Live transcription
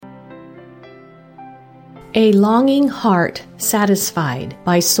A Longing Heart Satisfied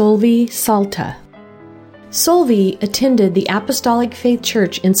by Solveig Salta. Solveig attended the Apostolic Faith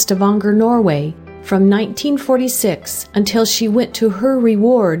Church in Stavanger, Norway from 1946 until she went to her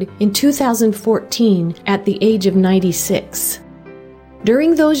reward in 2014 at the age of 96.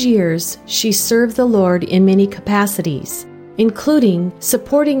 During those years, she served the Lord in many capacities, including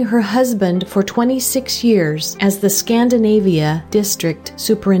supporting her husband for 26 years as the Scandinavia District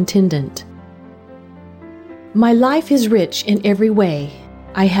Superintendent. My life is rich in every way.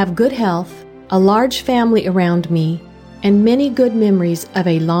 I have good health, a large family around me, and many good memories of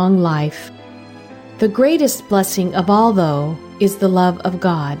a long life. The greatest blessing of all, though, is the love of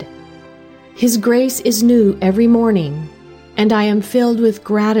God. His grace is new every morning, and I am filled with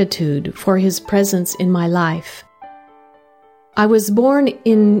gratitude for His presence in my life. I was born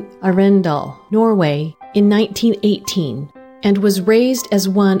in Arendal, Norway, in 1918. And was raised as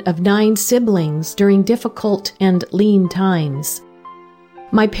one of 9 siblings during difficult and lean times.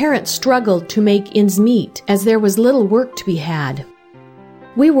 My parents struggled to make ends meet as there was little work to be had.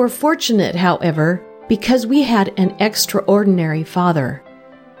 We were fortunate, however, because we had an extraordinary father.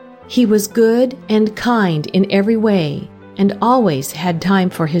 He was good and kind in every way and always had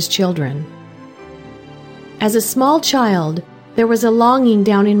time for his children. As a small child, there was a longing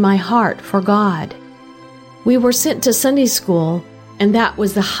down in my heart for God. We were sent to Sunday school, and that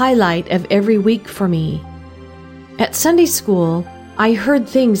was the highlight of every week for me. At Sunday school, I heard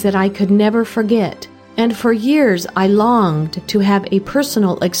things that I could never forget, and for years I longed to have a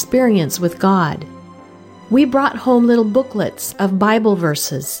personal experience with God. We brought home little booklets of Bible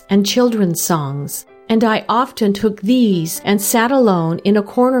verses and children's songs, and I often took these and sat alone in a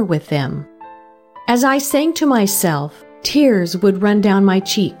corner with them. As I sang to myself, tears would run down my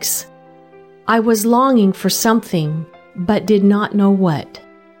cheeks. I was longing for something, but did not know what.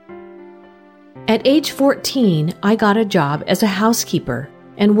 At age 14, I got a job as a housekeeper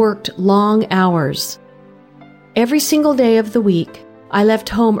and worked long hours. Every single day of the week, I left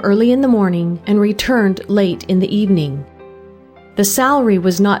home early in the morning and returned late in the evening. The salary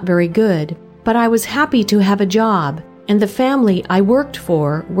was not very good, but I was happy to have a job, and the family I worked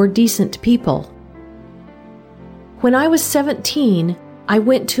for were decent people. When I was 17, I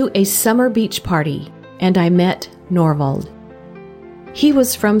went to a summer beach party, and I met Norvald. He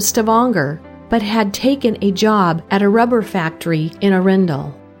was from Stavanger, but had taken a job at a rubber factory in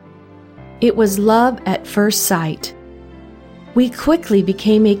Arendal. It was love at first sight. We quickly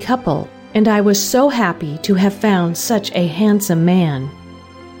became a couple, and I was so happy to have found such a handsome man.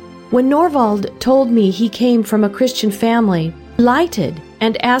 When Norvald told me he came from a Christian family, I was delighted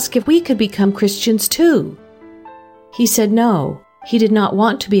and asked if we could become Christians too. He said no. He did not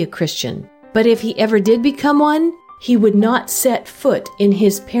want to be a Christian, but if he ever did become one, he would not set foot in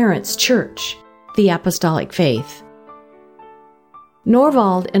his parents' church, the Apostolic Faith.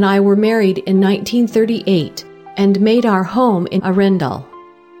 Norvald and I were married in 1938 and made our home in Arendal.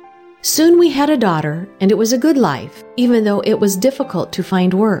 Soon we had a daughter, and it was a good life, even though it was difficult to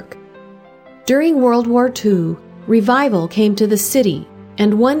find work. During World War II, revival came to the city,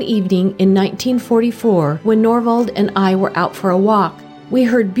 and one evening in 1944, when Norvald and I were out for a walk, we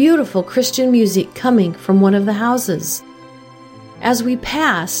heard beautiful Christian music coming from one of the houses. As we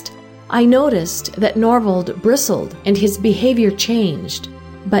passed, I noticed that Norvald bristled and his behavior changed,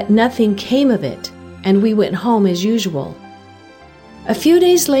 but nothing came of it, and we went home as usual. A few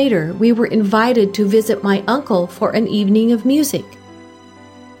days later, we were invited to visit my uncle for an evening of music.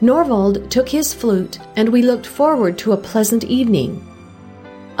 Norvald took his flute, and we looked forward to a pleasant evening.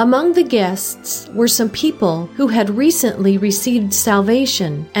 Among the guests were some people who had recently received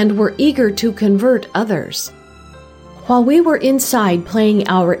salvation and were eager to convert others. While we were inside playing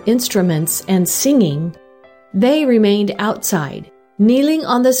our instruments and singing, they remained outside, kneeling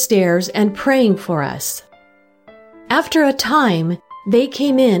on the stairs and praying for us. After a time, they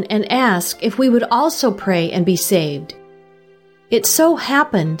came in and asked if we would also pray and be saved. It so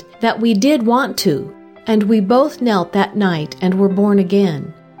happened that we did want to, and we both knelt that night and were born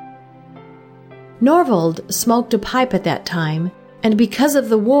again. Norvald smoked a pipe at that time, and because of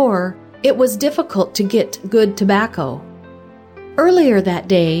the war, it was difficult to get good tobacco. Earlier that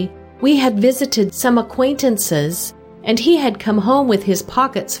day, we had visited some acquaintances, and he had come home with his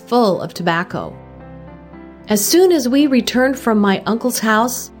pockets full of tobacco. As soon as we returned from my uncle's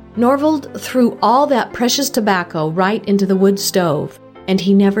house, Norvald threw all that precious tobacco right into the wood stove, and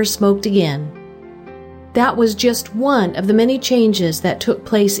he never smoked again. That was just one of the many changes that took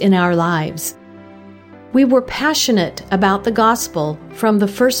place in our lives. We were passionate about the gospel from the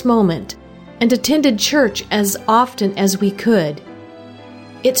first moment and attended church as often as we could.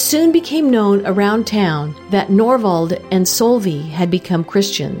 It soon became known around town that Norvald and Solveig had become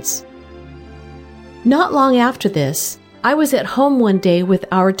Christians. Not long after this, I was at home one day with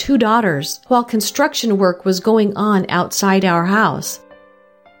our 2 daughters while construction work was going on outside our house.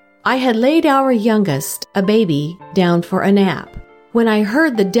 I had laid our youngest, a baby, down for a nap when I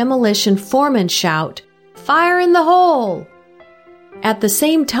heard the demolition foreman shout, "Fire in the hole!" At the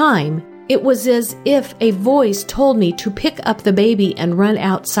same time, it was as if a voice told me to pick up the baby and run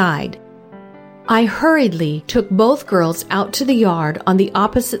outside. I hurriedly took both girls out to the yard on the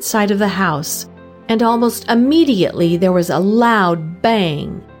opposite side of the house, and almost immediately there was a loud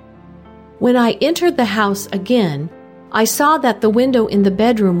bang. When I entered the house again, I saw that the window in the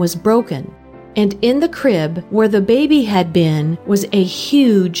bedroom was broken, and in the crib where the baby had been was a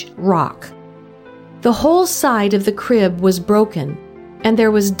huge rock. The whole side of the crib was broken, and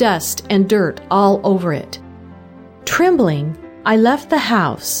there was dust and dirt all over it. Trembling, I left the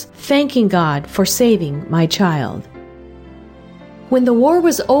house, thanking God for saving my child. When the war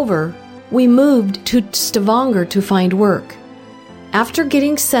was over, we moved to Stavanger to find work. After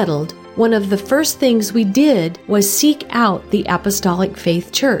getting settled, one of the first things we did was seek out the Apostolic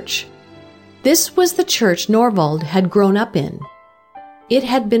Faith Church. This was the church Norvald had grown up in. It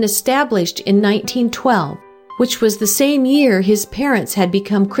had been established in 1912, which was the same year his parents had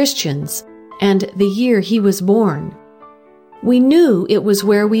become Christians and the year he was born. We knew it was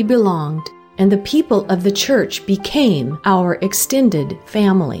where we belonged, and the people of the church became our extended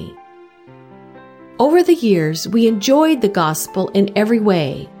family. Over the years, we enjoyed the gospel in every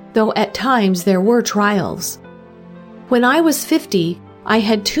way, though at times there were trials. When I was 50, I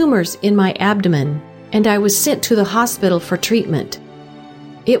had tumors in my abdomen, and I was sent to the hospital for treatment.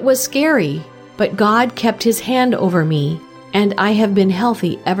 It was scary, but God kept His hand over me, and I have been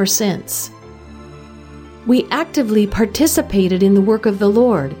healthy ever since. We actively participated in the work of the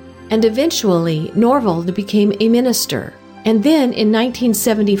Lord, and eventually Norvald became a minister, and then in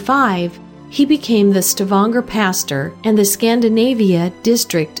 1975, he became the Stavanger pastor and the Scandinavia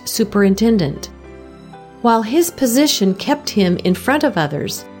district superintendent. While his position kept him in front of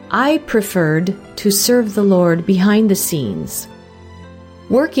others, I preferred to serve the Lord behind the scenes.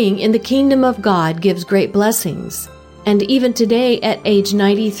 Working in the kingdom of God gives great blessings, and even today at age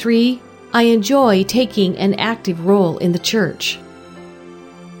 93, I enjoy taking an active role in the church.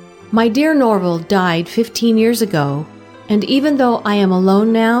 My dear Norvald died 15 years ago, and even though I am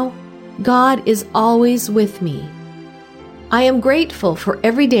alone now, God is always with me. I am grateful for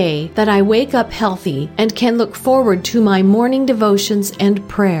every day that I wake up healthy and can look forward to my morning devotions and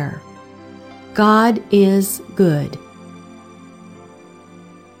prayer. God is good.